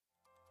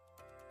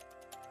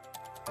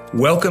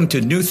Welcome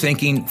to New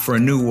Thinking for a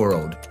New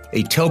World,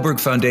 a Telberg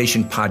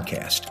Foundation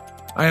podcast.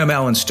 I am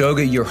Alan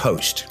Stoga, your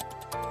host.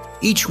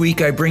 Each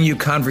week, I bring you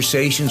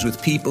conversations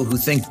with people who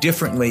think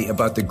differently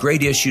about the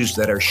great issues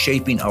that are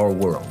shaping our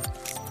world.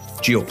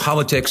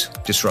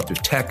 Geopolitics,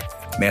 disruptive tech,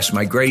 mass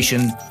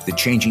migration, the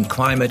changing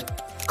climate,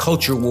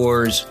 culture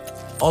wars,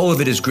 all of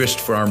it is grist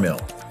for our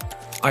mill.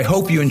 I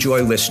hope you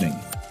enjoy listening.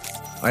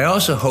 I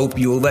also hope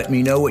you will let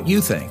me know what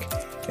you think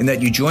and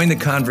that you join the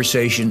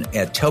conversation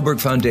at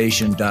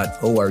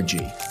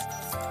telbergfoundation.org.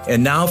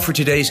 And now for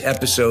today's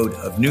episode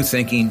of New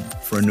Thinking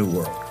for a New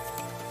World.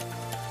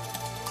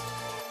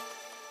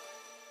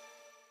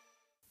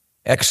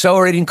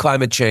 Accelerating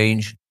climate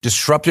change,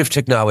 disruptive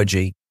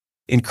technology,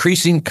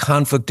 increasing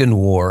conflict and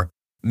war,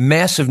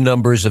 massive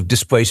numbers of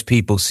displaced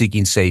people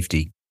seeking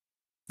safety,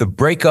 the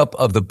breakup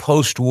of the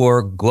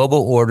post-war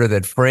global order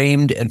that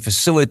framed and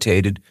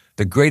facilitated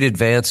the great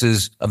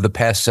advances of the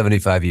past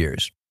 75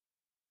 years.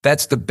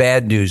 That's the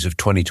bad news of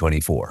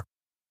 2024.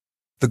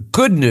 The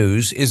good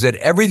news is that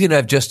everything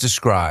I've just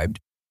described,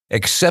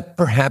 except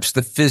perhaps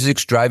the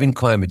physics driving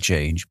climate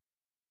change,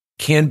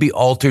 can be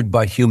altered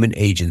by human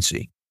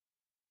agency.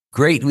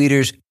 Great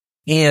leaders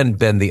can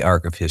bend the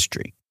arc of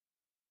history.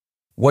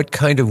 What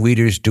kind of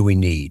leaders do we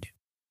need?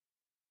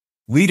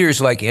 Leaders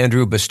like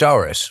Andrew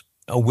Bastauris,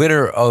 a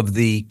winner of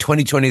the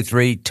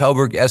 2023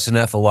 Telberg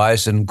SNF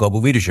Eliason Global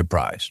Leadership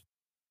Prize.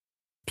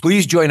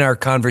 Please join our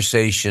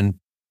conversation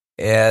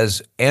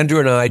as Andrew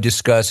and I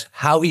discuss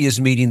how he is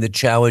meeting the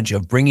challenge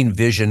of bringing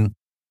vision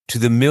to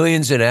the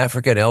millions in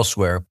Africa and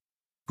elsewhere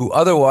who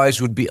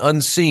otherwise would be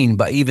unseen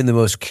by even the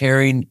most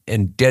caring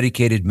and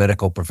dedicated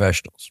medical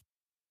professionals.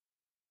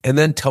 And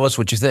then tell us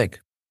what you think.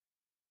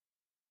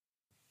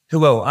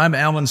 Hello, I'm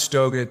Alan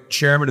Stoga,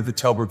 chairman of the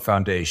Telberg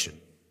Foundation.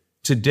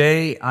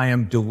 Today, I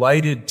am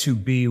delighted to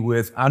be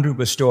with Andrew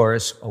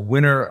Bastauris, a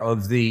winner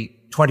of the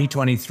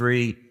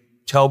 2023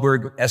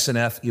 Telberg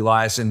SNF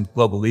Eliason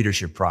Global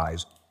Leadership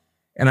Prize.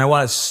 And I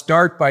want to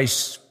start by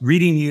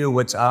reading you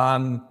what's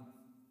on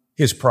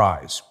his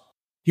prize.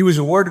 He was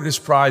awarded this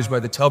prize by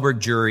the Telberg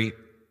jury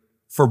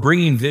for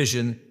bringing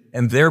vision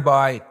and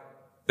thereby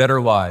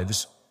better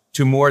lives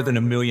to more than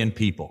 1 million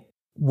people.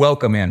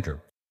 Welcome, Andrew.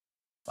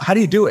 How do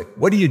you do it?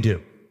 What do you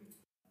do?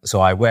 So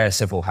I wear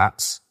several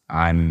hats.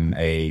 I'm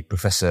a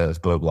professor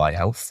of global eye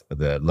health at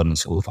the London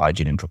School of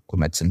Hygiene and Tropical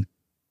Medicine,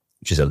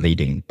 which is a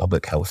leading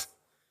public health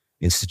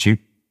institute.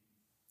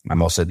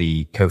 I'm also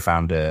the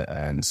co-founder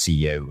and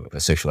CEO of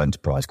a social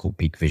enterprise called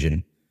Peak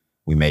Vision.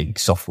 We make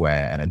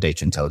software and a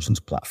data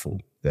intelligence platform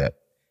that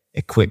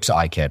equips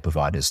eye care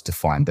providers to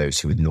find those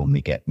who would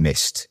normally get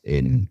missed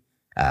in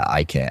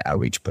eye care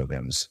outreach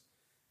programs.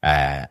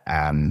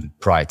 And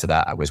prior to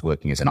that, I was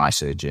working as an eye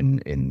surgeon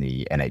in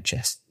the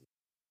NHS.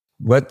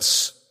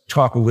 Let's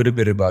talk a little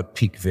bit about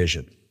Peak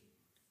Vision.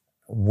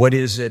 What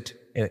is it?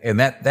 And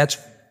that's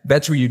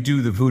where you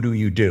do the voodoo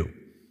you do.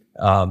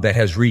 That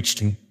has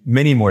reached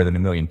many more than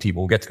 1 million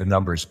people. We'll get to the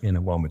numbers in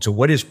a moment. So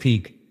what is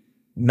Peak?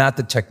 Not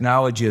the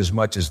technology as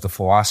much as the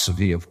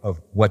philosophy of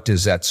what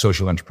does that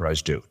social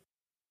enterprise do?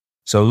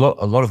 So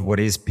a lot of what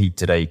is Peak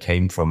today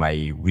came from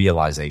a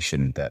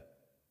realization that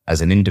as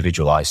an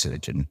individual eye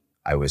surgeon,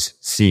 I was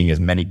seeing as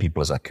many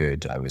people as I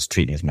could. I was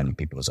treating as many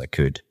people as I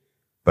could,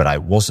 but I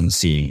wasn't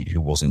seeing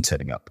who wasn't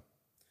turning up.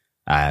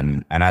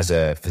 And as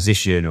a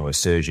physician or a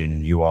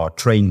surgeon, you are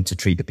trained to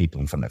treat the people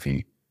in front of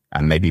you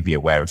and maybe be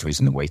aware of who's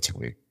in the waiting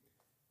room.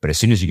 But as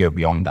soon as you go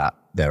beyond that,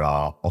 there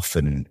are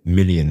often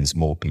millions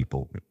more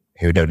people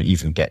who don't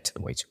even get to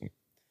the waiting room.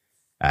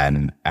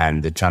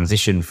 And the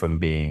transition from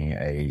being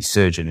a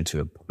surgeon into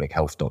a public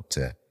health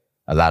doctor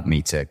allowed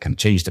me to kind of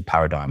change the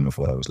paradigm of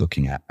what I was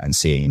looking at and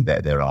seeing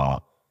that there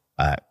are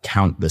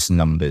countless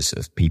numbers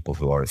of people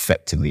who are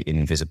effectively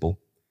invisible.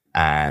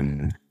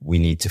 And we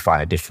need to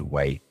find a different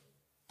way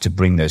to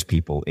bring those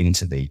people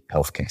into the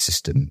healthcare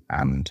system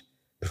and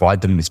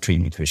provide them with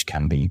treatment which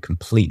can be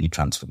completely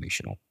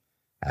transformational.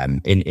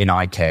 In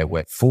eye care,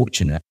 we're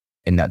fortunate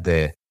in that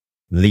the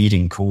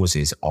leading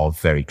causes are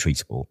very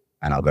treatable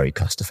and are very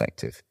cost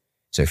effective.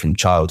 So from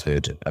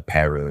childhood, a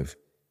pair of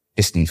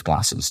distance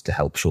glasses to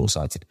help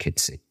short-sighted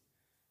kids see.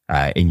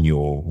 In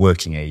your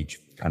working age,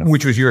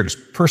 which was your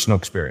personal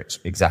experience.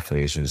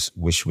 Exactly,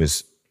 which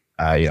was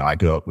I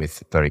grew up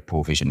with very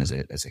poor vision as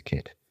a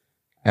kid.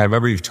 And I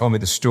remember you've told me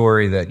the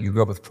story that you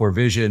grew up with poor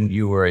vision.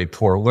 You were a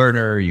poor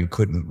learner. You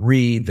couldn't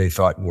read. They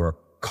thought you were a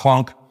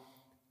clunk.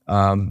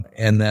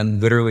 And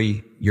then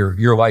literally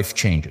your life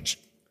changes.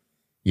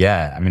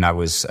 Yeah. I mean, I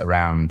was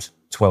around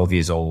 12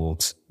 years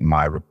old.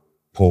 My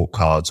report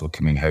cards were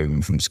coming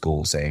home from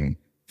school saying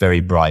very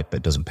bright,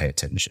 but doesn't pay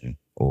attention,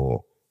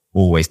 or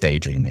always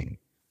daydreaming.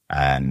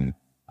 And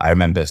I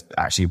remember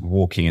actually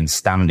walking and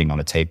standing on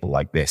a table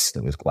like this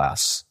that was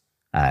glass.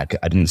 I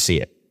didn't see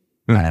it.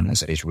 And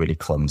so it's really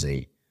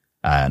clumsy.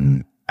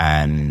 And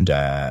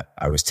I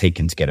was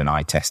taken to get an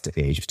eye test at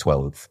the age of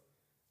 12.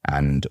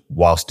 And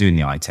whilst doing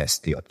the eye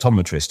test, the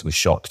optometrist was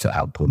shocked at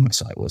how poor my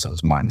sight was. I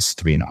was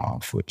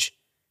 -3.5, which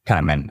kind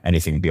of meant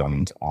anything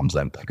beyond arm's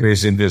length.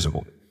 It's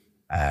invisible.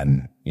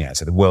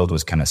 So the world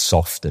was kind of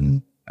soft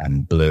and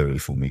and blurry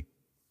for me.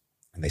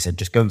 And they said,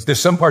 just go. There's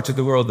some parts of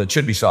the world that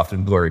should be soft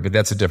and blurry, but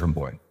that's a different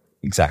point.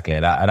 Exactly.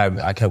 And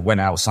I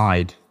went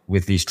outside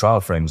with these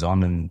trial frames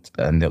on, and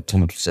the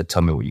optometrist said,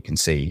 tell me what you can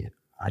see.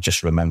 I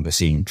just remember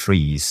seeing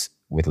trees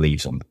with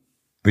leaves on them.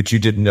 But you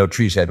didn't know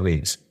trees had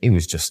leaves. It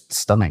was just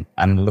stunning.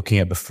 And looking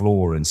at the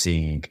floor and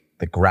seeing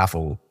the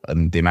gravel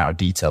and the amount of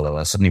detail,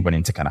 I suddenly went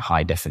into kind of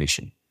high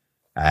definition.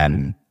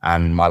 And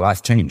my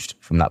life changed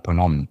from that point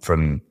on,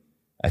 from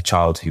a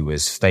child who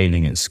was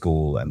failing at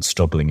school and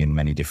struggling in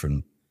many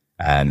different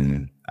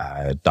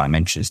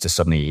dimensions to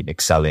suddenly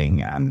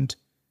excelling, and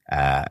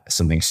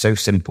something so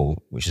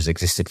simple, which has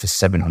existed for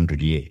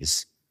 700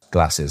 years.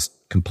 Glasses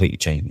completely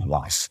changed my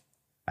life.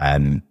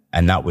 And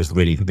that was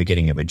really the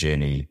beginning of a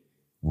journey,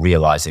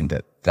 realizing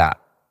that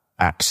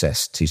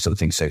access to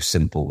something so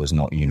simple was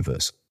not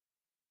universal.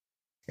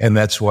 And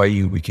that's why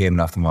you became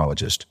an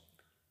ophthalmologist.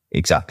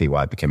 Exactly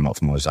why I became an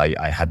ophthalmologist.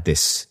 I had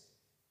this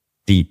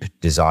deep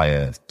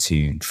desire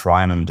to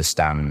try and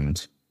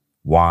understand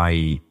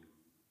why,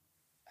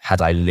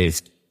 had I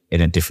lived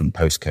in a different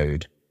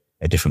postcode,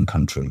 a different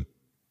country,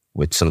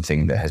 would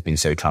something that has been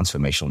so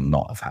transformational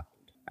not have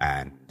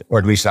happened? Or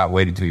at least not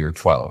waited until you were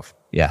 12.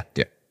 Yeah.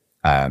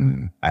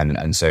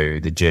 And so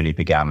the journey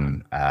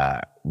began,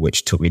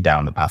 which took me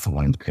down the path of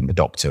wanting to become a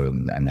doctor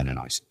and then an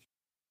eye surgeon.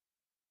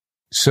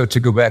 So to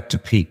go back to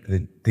Peak,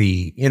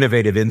 the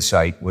innovative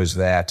insight was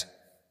that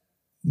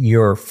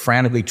you're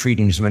frantically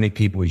treating as many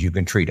people as you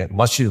can treat.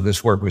 Much of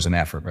this work was in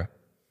Africa.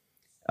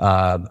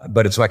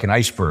 But it's like an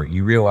iceberg.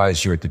 You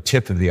realize you're at the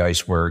tip of the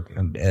iceberg,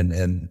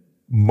 and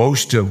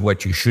most of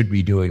what you should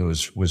be doing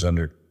was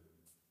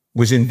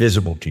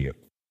invisible to you.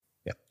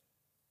 Yeah.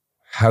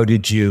 How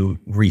did you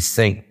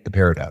rethink the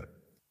paradigm?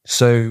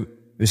 So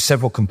there's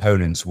several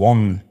components.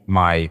 One,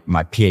 my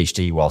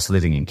PhD whilst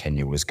living in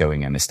Kenya was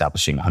going and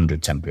establishing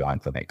 100 temporary eye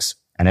clinics.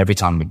 And every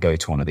time we'd go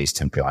to one of these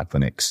temporary eye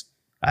clinics,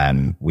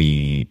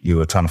 you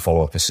were trying to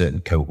follow up a certain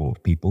cohort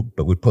of people,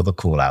 but we'd put the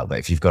call out that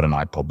if you've got an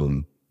eye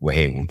problem, we're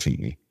here, we'll treat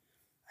you.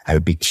 There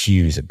would be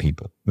queues of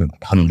people,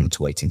 hundreds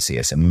waiting to see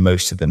us. And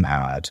most of them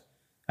had,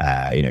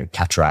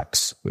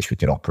 cataracts, which we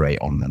could operate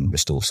on them,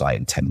 restore sight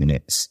in 10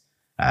 minutes.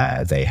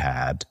 They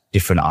had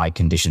different eye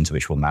conditions,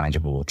 which were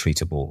manageable or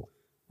treatable,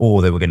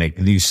 or they were going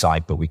to lose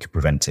sight, but we could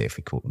prevent it if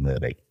we caught them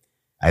early.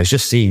 I was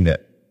just seeing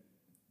that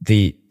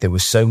there were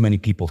so many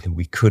people who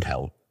we could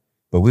help,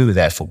 but we were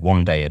there for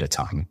one day at a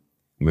time,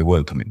 and we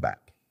weren't coming back.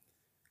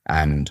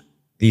 And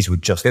these were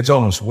just... It's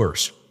almost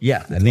worse.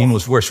 Yeah. And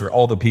almost worse for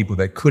all the people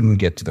that couldn't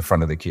get to the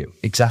front of the queue.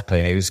 Exactly.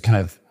 And it was kind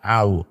of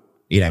how,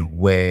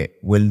 we're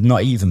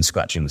not even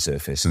scratching the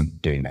surface and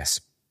doing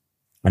this.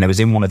 And it was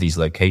in one of these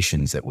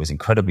locations that was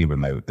incredibly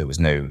remote. There was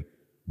no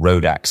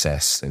road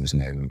access. There was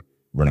no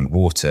running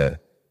water.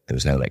 There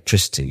was no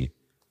electricity.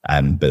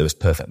 But there was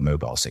perfect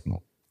mobile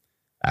signal.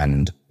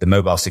 And the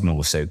mobile signal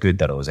was so good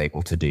that I was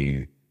able to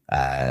do,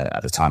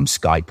 at the time,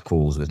 Skype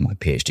calls with my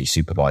PhD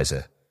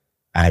supervisor.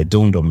 And it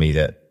dawned on me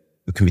that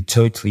we could be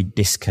totally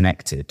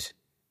disconnected,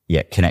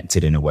 yet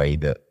connected in a way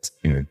that,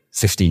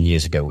 15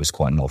 years ago was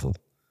quite novel.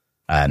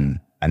 And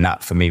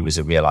that for me was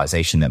a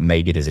realization that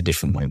maybe there's a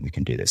different way we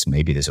can do this.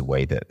 Maybe there's a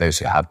way that those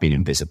who have been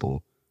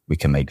invisible, we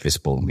can make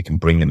visible, and we can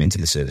bring them into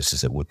the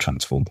services that would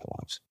transform their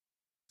lives.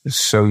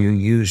 So you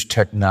use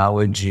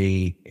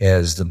technology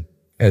as the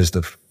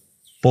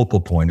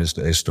focal point, as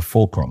the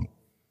fulcrum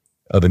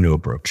of a new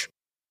approach.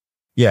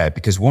 Yeah,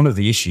 because one of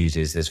the issues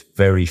is there's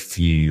very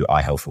few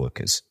eye health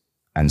workers.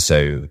 And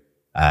so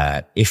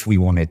if we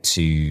wanted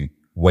to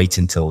wait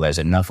until there's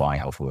enough eye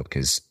health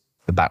workers,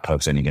 the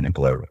backlog's only going to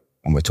grow.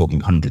 And we're talking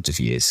hundreds of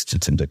years to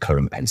the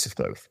current pace of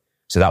growth.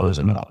 So that was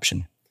an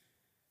option.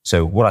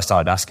 So what I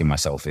started asking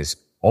myself is,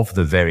 of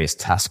the various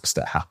tasks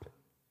that happen,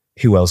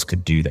 who else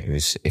could do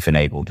those if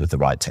enabled with the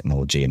right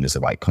technology and there's the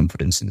right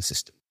confidence in the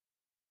system?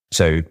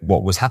 So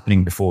what was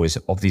happening before is,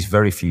 of these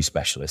very few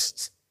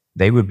specialists,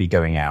 they would be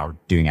going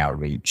out, doing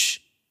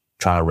outreach,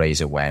 trying to raise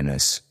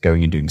awareness,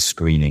 going and doing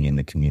screening in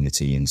the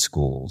community, in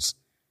schools.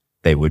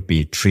 They would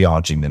be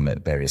triaging them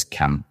at various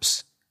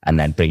camps and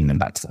then bringing them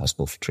back to the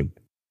hospital for treatment.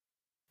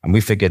 And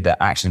we figured that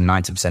actually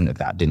 90% of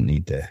that didn't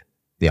need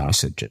the eye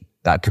surgeon.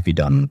 That could be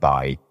done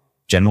by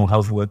general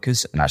health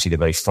workers, and actually the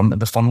very front of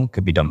the funnel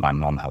could be done by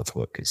non-health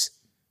workers.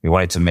 We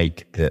wanted to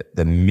make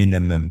the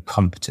minimum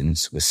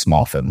competence with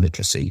smartphone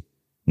literacy,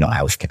 not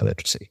healthcare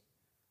literacy,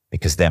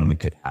 because then we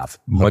could have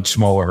much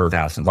smaller.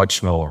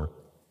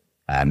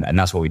 And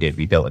that's what we did.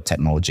 We built a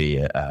technology,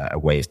 a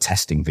way of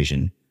testing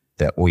vision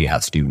that all you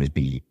had to do was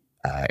be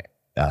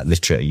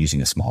literate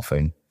using a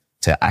smartphone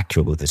to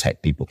accurately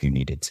detect people who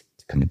needed to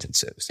come into the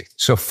service.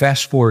 So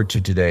fast forward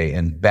to today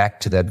and back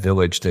to that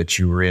village that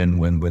you were in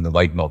when the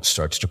light bulb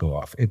starts to go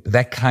off.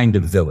 That kind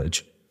of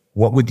village,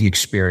 what would the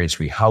experience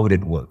be? How would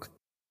it work?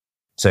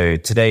 So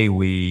today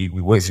we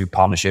work through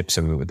partnerships.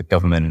 So we work with the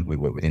government, we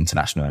work with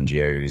international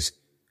NGOs,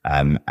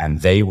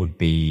 and they would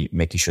be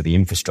making sure the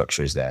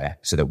infrastructure is there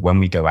so that when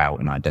we go out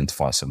and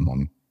identify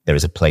someone, there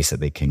is a place that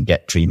they can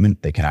get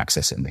treatment, they can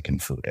access it, and they can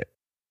afford it.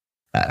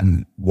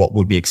 What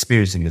would be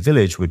experienced in the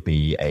village would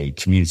be a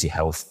community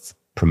health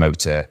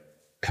promoter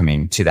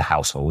coming to the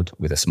household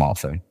with a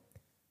smartphone,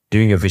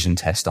 doing a vision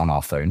test on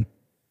our phone.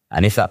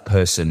 And if that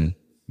person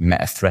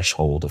met a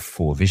threshold of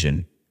 4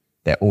 vision,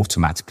 they're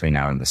automatically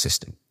now in the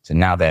system. So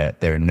now they're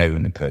a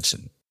known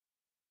person.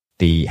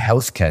 The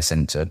healthcare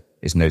center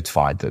is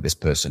notified that this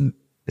person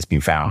has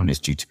been found and is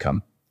due to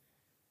come.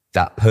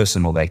 That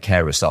person or their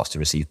carer starts to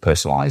receive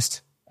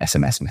personalized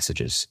SMS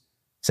messages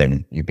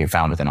saying, you've been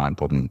found with an eye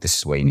problem, this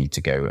is where you need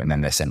to go. And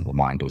then they send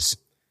reminders.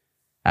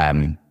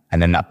 And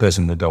then that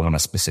person will go on a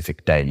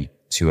specific day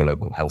to a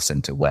local health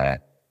center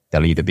where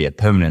there'll either be a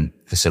permanent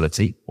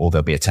facility or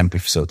there'll be a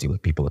temporary facility where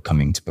people are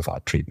coming to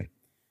provide treatment.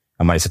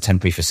 And when it's a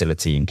temporary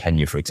facility in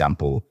Kenya, for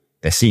example,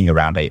 they're seeing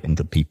around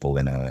 800 people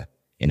in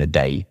a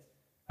day.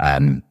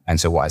 And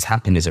so what has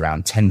happened is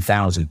around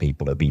 10,000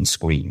 people are being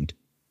screened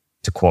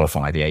to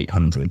qualify the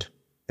 800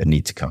 that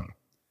need to come.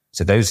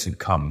 So those who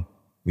come.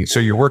 So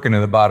you're working at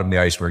the bottom of the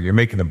iceberg. You're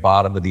making the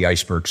bottom of the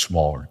iceberg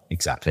smaller.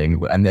 Exactly.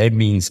 And it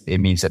means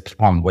that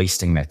people aren't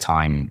wasting their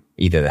time,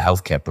 either the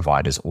healthcare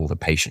providers or the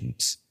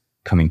patients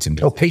coming to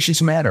me. Oh,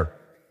 patients matter.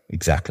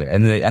 Exactly.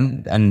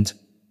 And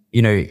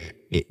you know,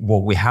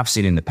 what we have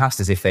seen in the past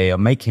is if they are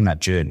making that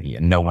journey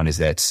and no one is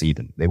there to see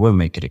them, they won't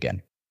make it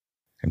again.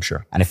 I'm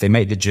sure. And if they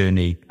make the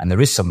journey and there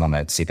is someone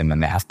there to see them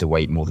and they have to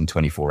wait more than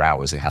 24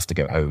 hours, they have to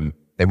go home,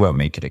 they won't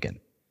make it again.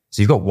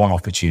 So you've got one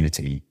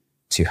opportunity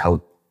to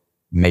help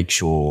make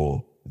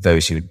sure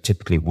those who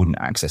typically wouldn't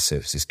access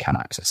services can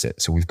access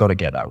it. So we've got to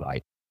get that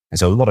right. And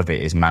so a lot of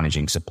it is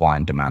managing supply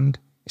and demand.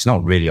 It's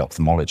not really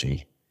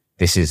ophthalmology.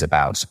 This is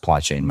about supply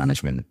chain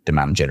management,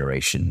 demand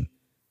generation,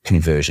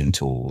 conversion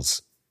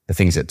tools, the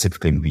things that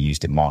typically would be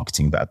used in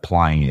marketing, but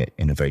applying it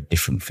in a very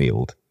different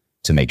field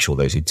to make sure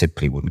those who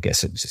typically wouldn't get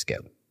services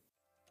get them.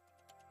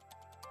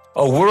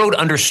 A world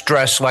under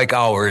stress like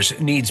ours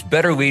needs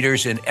better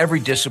leaders in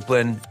every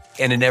discipline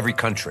and in every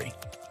country.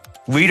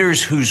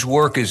 Leaders whose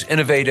work is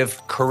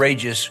innovative,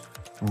 courageous,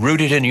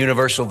 rooted in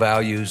universal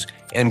values,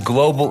 and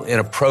global in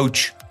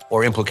approach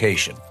or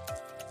implication.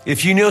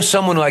 If you know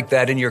someone like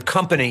that in your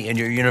company, in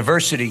your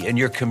university, in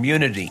your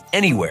community,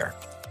 anywhere,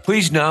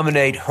 please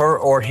nominate her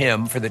or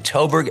him for the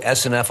Telberg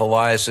SNF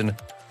Eliasson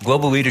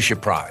Global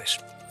Leadership Prize.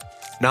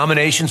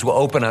 Nominations will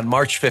open on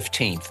March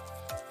 15th.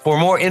 For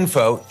more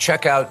info,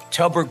 check out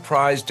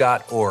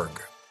telbergprize.org.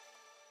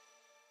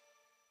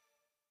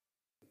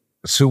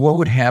 So what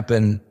would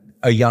happen,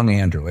 a young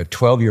Andrew, a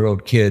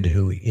 12-year-old kid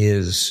who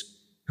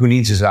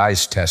needs his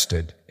eyes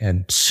tested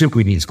and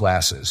simply needs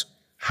glasses?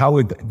 How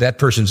would that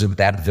person's in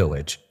that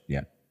village?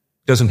 Yeah.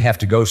 Doesn't have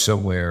to go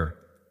somewhere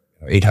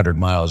 800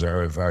 miles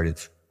or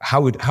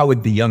how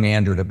would the young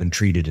Andrew have been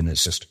treated in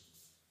this system?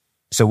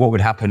 So what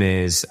would happen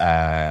is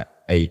a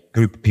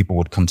group of people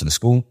would come to the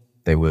school.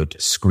 They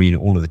would screen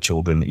all of the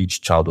children.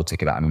 Each child will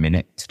take about a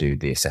minute to do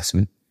the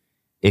assessment.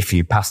 If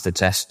you pass the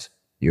test,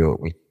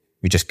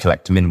 we just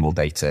collect minimal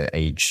data,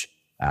 age,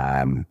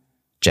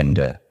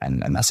 gender,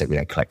 and that's it. We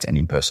don't collect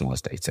any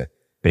personalized data.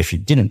 But if you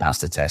didn't pass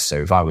the test, so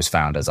if I was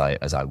found as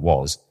I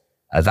was,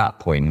 at that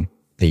point,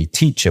 the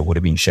teacher would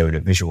have been shown a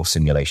visual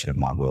simulation of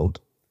my world.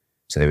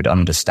 So they would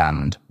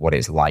understand what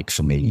it's like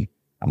for me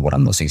and what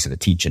I'm not seeing. So the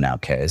teacher now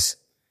cares.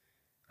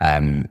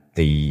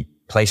 The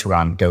place where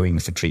I'm going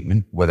for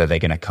treatment, whether they're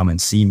going to come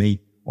and see me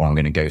or I'm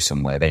going to go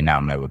somewhere, they now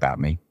know about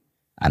me.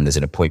 And there's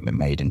an appointment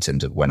made in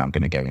terms of when I'm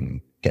going to go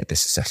and get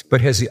this assessment. But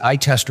has the eye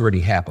test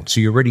already happened? So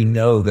you already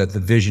know that the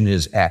vision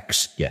is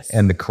X. Yes.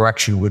 And the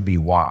correction would be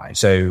Y.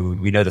 So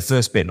we know the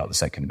first bit, not the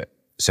second bit.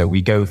 So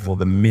we go for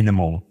the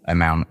minimal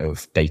amount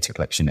of data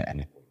collection at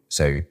any.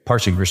 So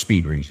partially for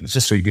speed reasons,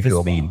 just so you can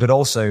feel speed, but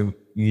also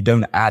you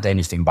don't add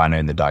anything by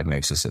knowing the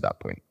diagnosis at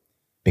that point.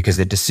 Because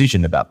the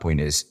decision at that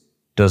point is,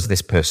 does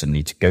this person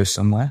need to go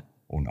somewhere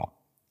or not?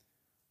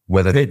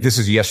 Whether this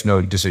is a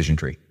yes-no decision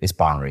tree. It's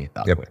binary at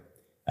that point.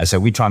 And so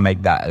we try and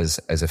make that as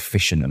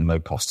efficient and low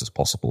cost as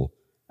possible.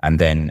 And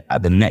then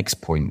at the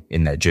next point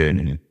in their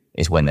journey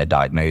is when they're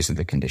diagnosed with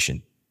the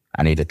condition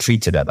and either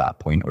treated at that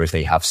point, or if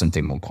they have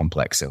something more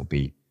complex, it'll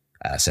be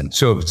sent.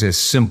 So it's as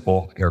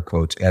simple, air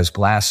quotes, as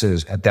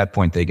glasses. At that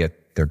point, they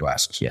get their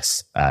glasses.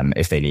 Yes.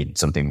 If they need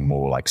something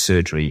more like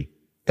surgery,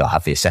 they'll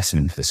have the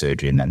assessment for the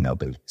surgery and then they'll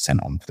be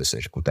sent on for the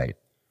surgical date.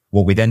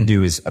 What we then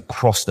do is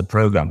across the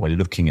program, we're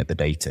looking at the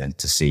data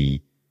to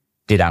see,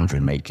 did Andrew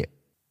make it?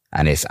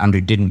 And if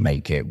Andrew didn't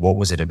make it, what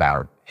was it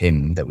about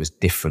him that was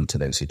different to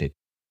those who did?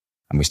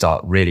 And we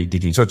start really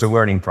digging. So it's a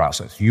learning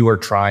process. You are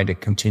trying to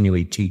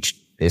continually teach.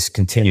 This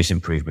continuous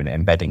improvement,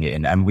 embedding it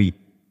in. And we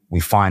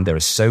find there are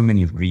so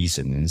many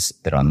reasons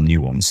that are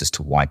nuanced as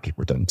to why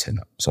people don't turn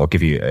up. So I'll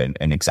give you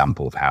an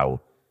example of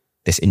how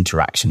this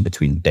interaction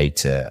between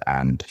data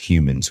and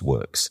humans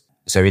works.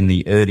 So in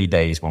the early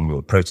days when we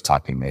were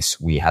prototyping this,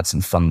 we had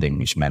some funding,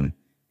 which meant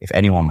if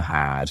anyone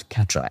had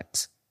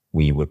cataract,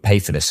 we would pay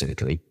for their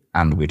surgery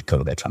and we'd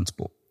cover their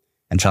transport.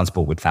 And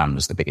transport we'd found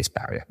was the biggest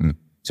barrier.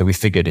 So we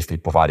figured if we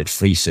provided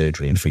free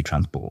surgery and free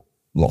transport,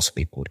 lots of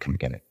people would come and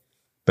get it.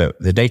 But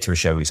the data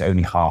shows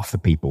only half the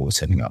people were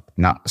turning up,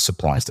 and that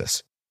surprised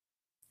us.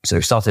 So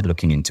we started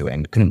looking into it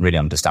and couldn't really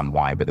understand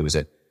why, but there was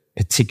a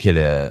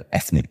particular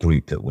ethnic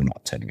group that were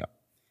not turning up.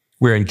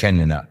 We're in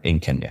Kenya now. In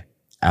Kenya.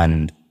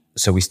 And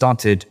so we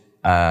started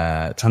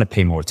trying to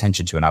pay more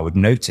attention to, and I would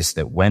notice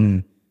that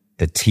when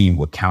the team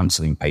were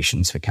counseling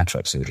patients for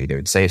cataract surgery, they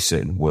would say a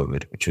certain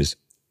word, which was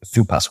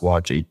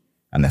Thupaswaji,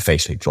 and their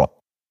face would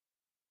drop.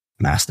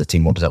 And I asked the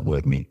team, what does that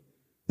word mean?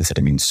 They said,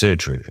 it means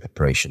surgery,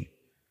 operation.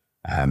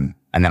 And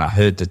then I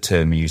heard the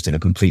term used in a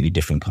completely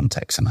different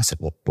context. And I said,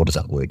 what does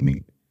that word mean?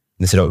 And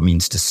they said, it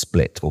means to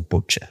split or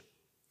butcher.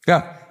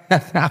 Yeah.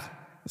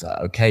 So,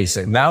 okay,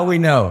 so now we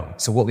know.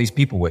 So what these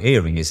people were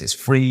hearing is it's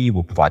free,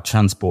 we'll provide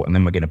transport, and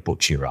then we're going to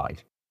butcher your eye.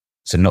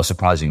 So not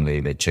surprisingly,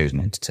 they'd chosen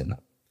it to turn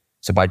up.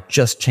 So by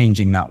just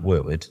changing that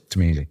word to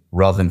me,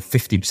 rather than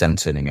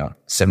 50% turning up,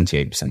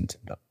 78%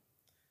 turned up.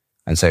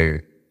 And so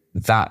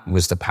that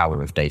was the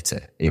power of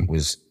data. It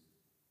was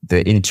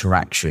the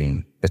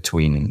interaction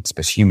between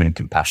human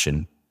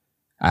compassion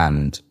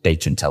and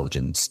data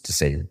intelligence to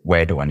say,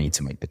 where do I need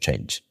to make the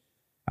change?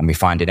 And we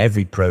find in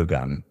every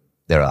program,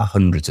 there are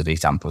hundreds of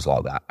examples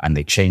like that, and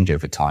they change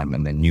over time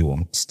and they're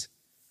nuanced.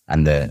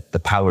 And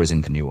the power is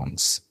in the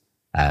nuance.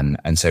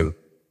 And so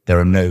there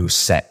are no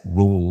set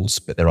rules,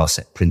 but there are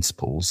set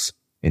principles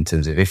in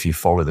terms of if you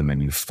follow them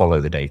and you follow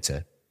the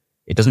data,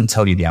 it doesn't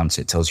tell you the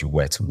answer, it tells you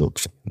where to look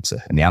for the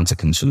answer. And the answer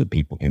comes from the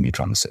people whom you're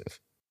trying to serve.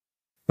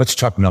 Let's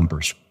talk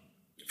numbers.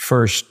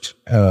 First,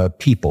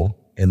 people,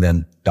 and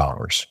then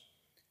dollars,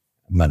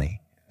 money.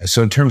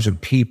 So in terms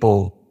of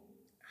people,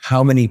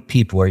 how many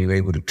people are you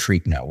able to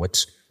treat now?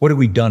 What have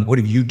we done? What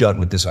have you done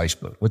with this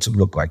iceberg? What's it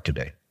look like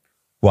today?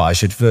 Well, I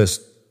should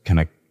first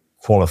kind of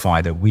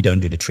qualify that we don't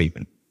do the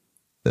treatment.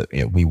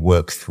 That, we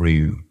work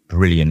through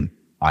brilliant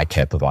eye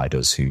care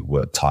providers who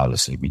work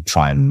tirelessly. We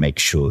try and make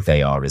sure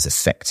they are as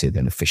effective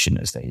and efficient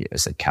as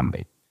they can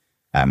be.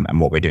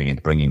 And what we're doing is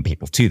bringing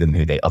people to them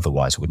who they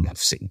otherwise wouldn't have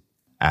seen.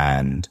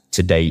 And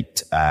to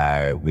date,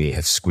 we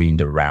have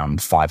screened around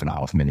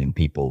 5.5 million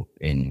people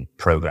in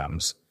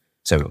programs.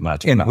 So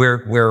and where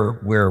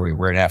are we?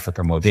 We're in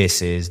Africa.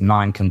 This is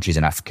 9 countries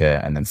in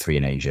Africa and then 3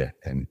 in Asia,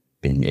 in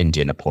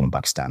India, Nepal, and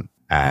Pakistan.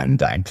 And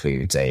that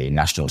includes a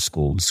national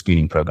school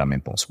screening program in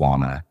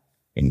Botswana.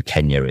 In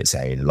Kenya, it's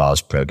a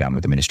large program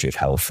with the Ministry of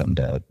Health and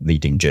a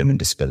leading German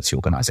disability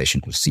organization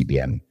called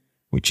CBM,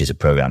 which is a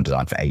program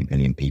designed for 8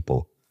 million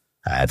people.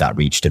 That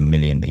reached 1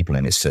 million people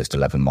in its first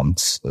 11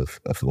 months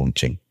of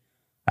launching.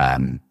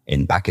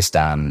 In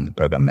Pakistan, the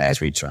program there has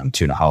reached around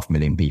 2.5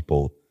 million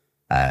people.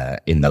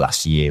 In the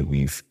last year,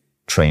 we've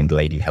trained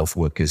lady health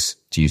workers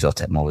to use our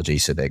technology.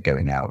 So they're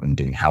going out and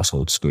doing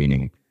household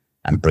screening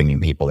and bringing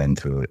people in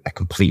through a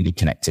completely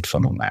connected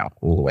funnel now,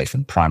 all the way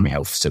from primary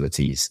health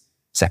facilities,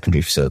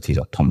 secondary facilities,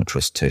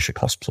 optometrists, tertiary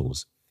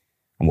hospitals.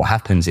 And what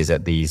happens is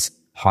at these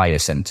higher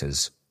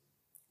centers,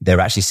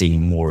 they're actually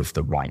seeing more of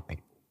the right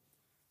people.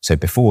 So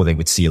before they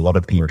would see a lot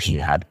of people who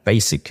had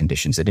basic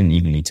conditions that didn't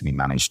even need to be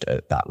managed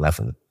at that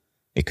level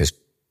because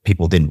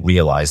people didn't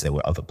realize there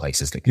were other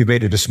places that you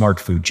made it a smart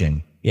food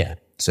chain. Yeah.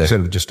 So instead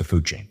of just a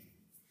food chain.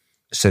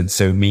 So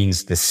it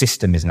means the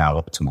system is now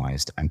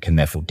optimized and can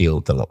therefore deal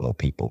with a lot of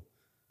people.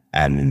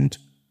 And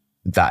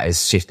that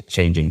is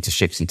changing to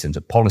shifts in terms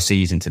of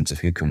policies, in terms of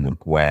who can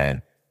work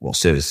where, what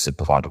services are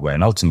provided where,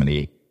 and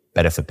ultimately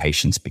better for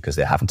patients because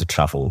they're having to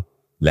travel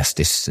less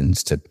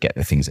distance to get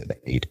the things that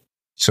they need.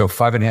 So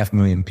 5.5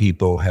 million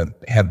people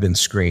have been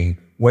screened.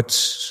 What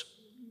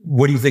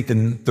do you think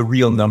the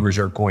real numbers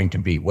are going to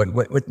be?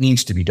 What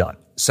needs to be done?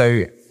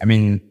 So, I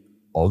mean,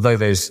 although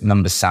those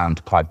numbers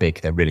sound quite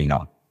big, they're really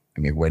not. I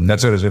mean,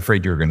 that's what I was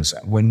afraid you were going to say.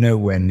 We're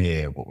nowhere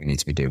near what we need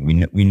to be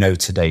doing. We know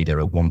today there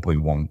are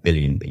 1.1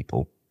 billion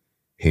people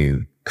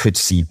who could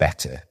see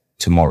better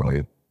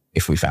tomorrow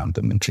if we found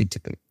them and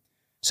treated them.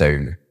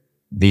 So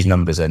these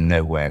numbers are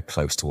nowhere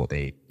close to what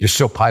they... You're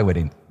still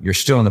piloting. You're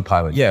still in the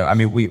pilot. Yeah, I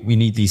mean, we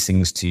need these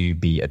things to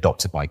be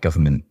adopted by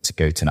government to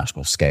go to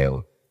national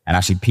scale. And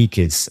actually, peak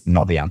is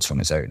not the answer on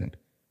its own.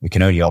 We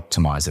can only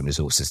optimize the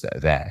resources that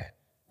are there.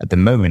 At the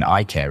moment,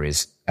 eye care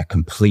is a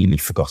completely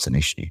forgotten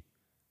issue.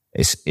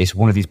 It's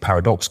one of these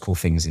paradoxical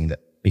things in that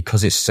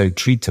because it's so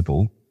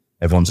treatable,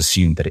 everyone's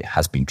assumed that it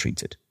has been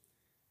treated.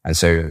 And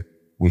so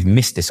we've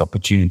missed this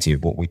opportunity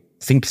of what we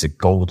think is a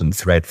golden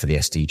thread for the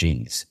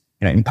SDGs.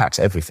 It impacts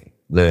everything: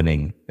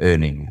 learning,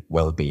 earning,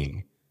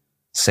 well-being,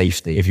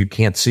 safety. If you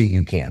can't see,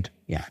 you can't.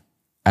 Yeah.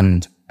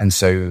 And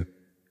so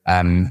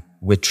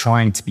we're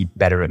trying to be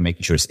better at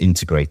making sure it's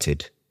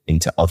integrated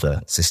into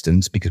other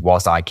systems, because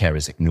whilst eye care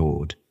is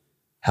ignored,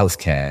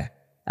 healthcare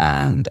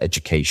and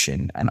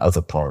education and other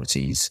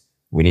priorities,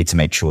 we need to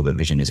make sure that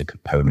vision is a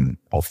component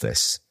of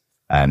this,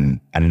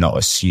 and not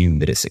assume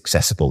that it's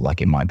accessible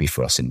like it might be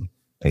for us in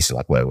places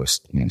like where we're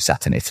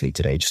sat in Italy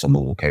today, just on the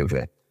walk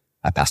over.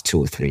 I passed 2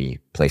 or 3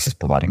 places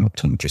providing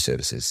optometry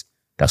services.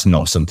 That's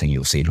not something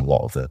you'll see in a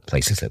lot of the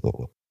places that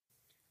we'll.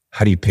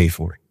 How do you pay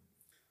for it?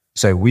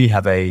 So we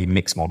have a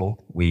mixed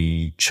model.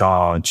 We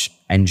charge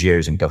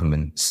NGOs and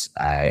governments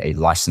a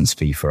license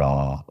fee for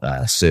our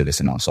service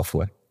and our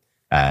software.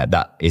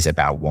 That is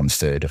about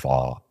 1/3 of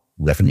our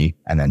revenue.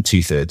 And then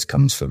 2/3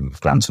 comes from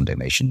grants and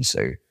donations.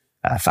 So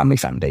family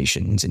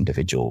foundations,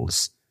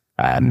 individuals,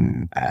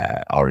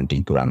 R&D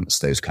grants,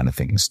 those kind of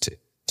things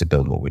to to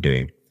build what we're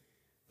doing.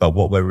 But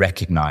what we're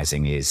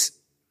recognizing is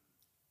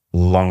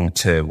long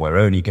term, we're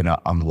only going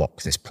to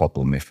unlock this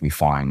problem if we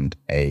find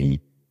a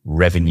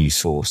revenue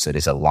source that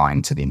is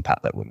aligned to the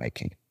impact that we're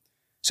making.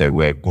 So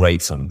we're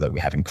grateful that we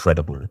have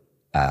incredible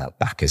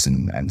backers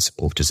and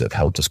supporters that have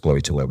helped us grow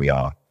to where we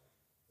are.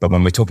 But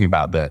when we're talking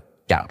about the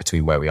gap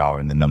between where we are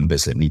and the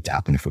numbers that need to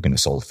happen if we're going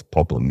to solve the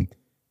problem,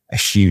 a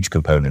huge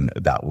component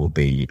of that will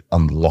be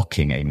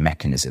unlocking a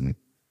mechanism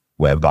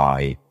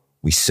whereby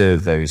we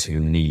serve those who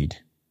need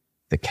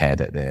the care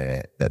that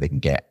they can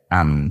get,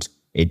 and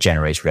it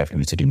generates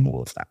revenue to do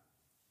more of that.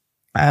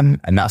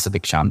 And that's a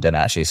big challenge, and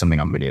actually something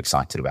I'm really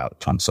excited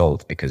about trying to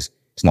solve, because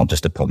it's not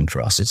just a problem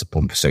for us, it's a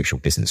problem for social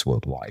business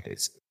worldwide.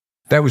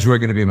 That was really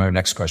going to be my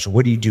next question.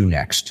 What do you do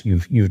next?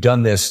 You've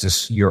done this.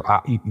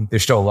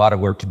 There's still a lot of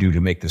work to do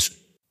to make this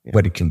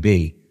what it can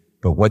be,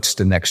 but what's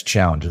the next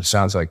challenge? It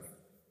sounds like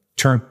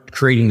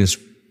creating this,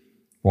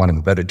 one of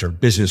the better term,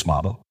 business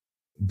model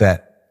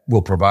that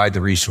will provide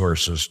the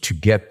resources to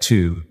get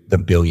to the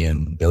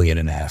billion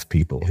and a half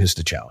people is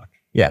the challenge.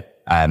 Yeah.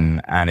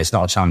 And it's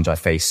not a challenge I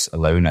face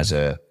alone. As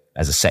a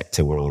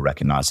sector, we're all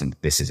recognizing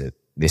this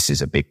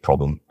is a big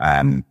problem.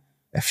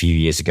 A few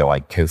years ago, I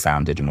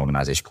co-founded an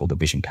organization called the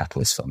Vision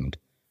Catalyst Fund,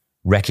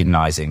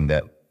 recognizing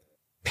that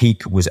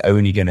peak was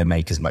only going to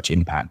make as much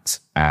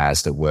impact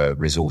as there were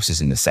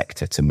resources in the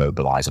sector to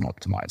mobilize and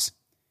optimize.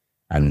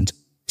 And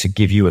to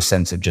give you a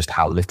sense of just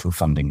how little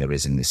funding there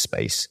is in this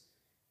space,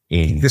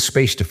 in this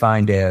space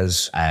defined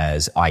as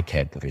eye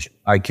care provision,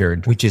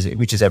 which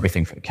is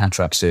everything from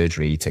cataract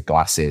surgery to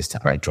glasses to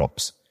eye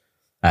drops.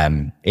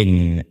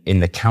 In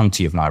the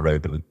county of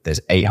Nairobi, there's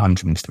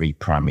 803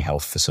 primary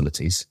health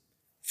facilities.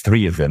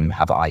 3 of them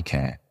have eye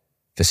care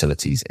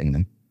facilities in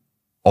them.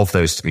 Of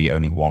those 3,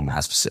 only 1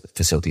 has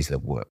facilities that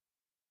work.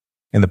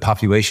 In the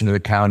population of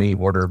the county,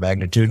 order of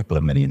magnitude, a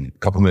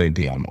couple million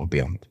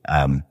beyond.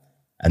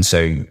 And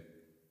so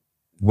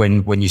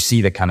when you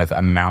see the kind of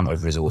amount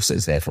of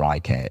resources there for eye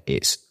care,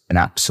 it's an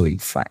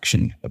absolute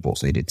fraction of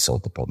what's needed to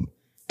solve the problem,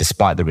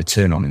 despite the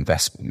return on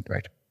investment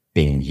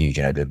being huge.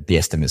 The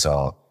estimates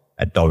are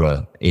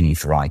 $1 in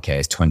for eye care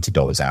is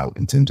 $20 out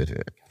in terms of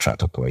a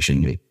cataract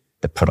operation.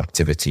 The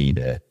productivity,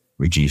 the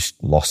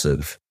reduced loss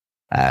of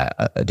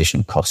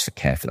additional costs for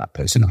care for that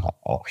person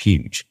are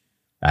huge.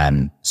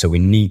 So we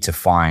need to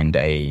find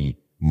a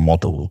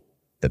model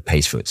that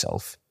pays for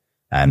itself.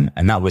 And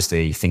that was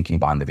the thinking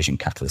behind the Vision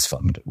Catalyst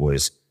Fund,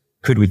 was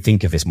could we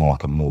think of this more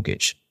like a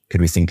mortgage?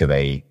 Could we think of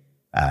a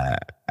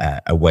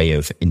way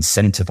of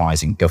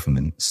incentivizing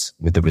governments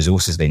with the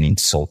resources they need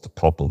to solve the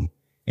problem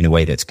in a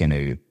way that's going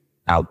to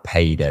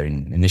outpay their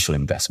initial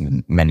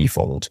investment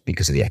manyfold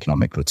because of the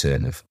economic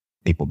return of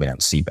people being able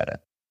to see better?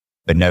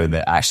 But know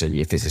that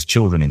actually, if this is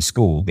children in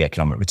school, the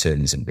economic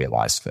return isn't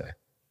realized for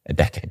a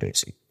decade or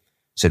two.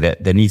 So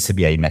there needs to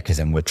be a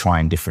mechanism. We're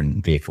trying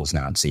different vehicles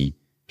now to see,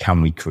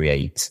 can we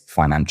create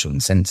financial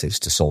incentives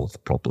to solve the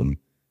problem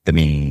that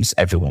means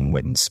everyone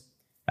wins?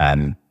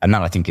 And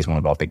that, I think, is one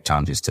of our big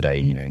challenges today.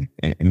 In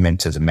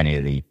terms of many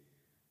of the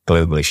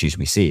global issues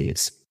we see,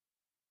 it's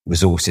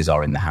resources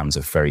are in the hands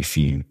of very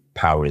few,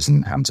 power is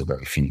in the hands of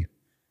very few.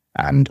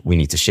 And we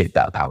need to shift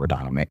that power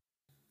dynamic.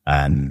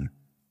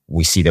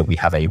 We see that we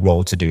have a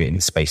role to do it in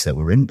the space that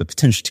we're in, but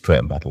potentially to create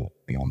a model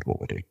beyond what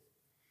we're doing.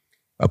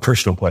 A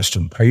personal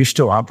question. Are you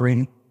still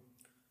operating?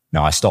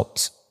 No, I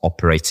stopped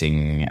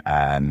operating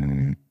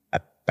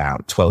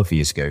about 12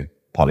 years ago,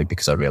 partly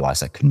because I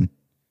realized I couldn't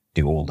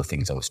do all the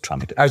things I was trying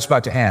to do. I was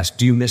about to ask,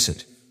 do you miss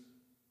it?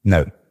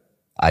 No,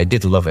 I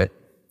did love it.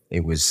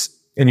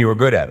 And you were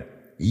good at it?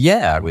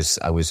 Yeah, I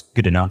was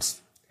good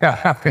enough.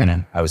 Yeah.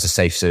 I was a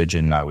safe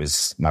surgeon.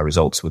 My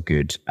results were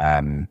good.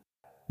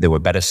 There were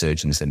better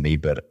surgeons than me,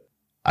 but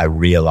I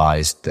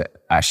realized that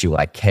actually what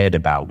I cared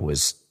about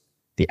was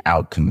the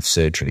outcome of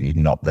surgery,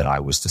 not that I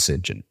was the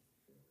surgeon.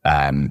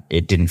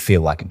 It didn't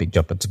feel like a big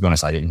job, but to be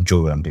honest, I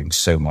enjoy what I'm doing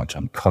so much.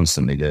 I'm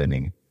constantly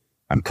learning.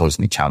 I'm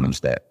constantly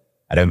challenged there.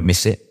 I don't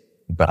miss it,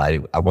 but I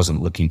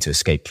wasn't looking to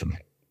escape from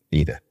it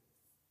either.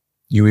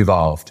 You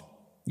evolved.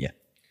 Yeah.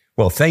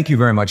 Well, thank you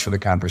very much for the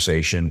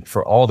conversation,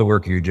 for all the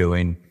work you're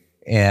doing.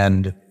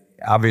 And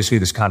obviously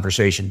this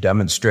conversation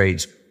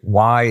demonstrates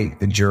why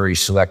the jury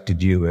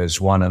selected you as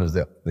one of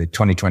the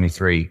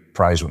 2023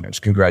 prize winners.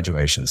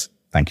 Congratulations.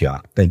 Thank you,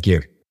 Alan. Thank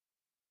you.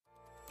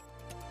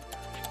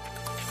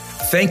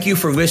 Thank you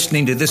for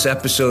listening to this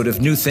episode of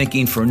New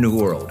Thinking for a New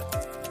World.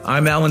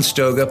 I'm Alan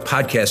Stoga,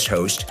 podcast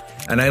host,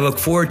 and I look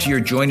forward to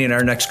your joining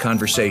our next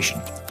conversation.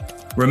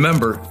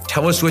 Remember,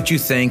 tell us what you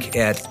think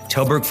at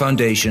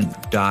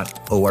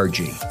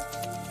telbergfoundation.org.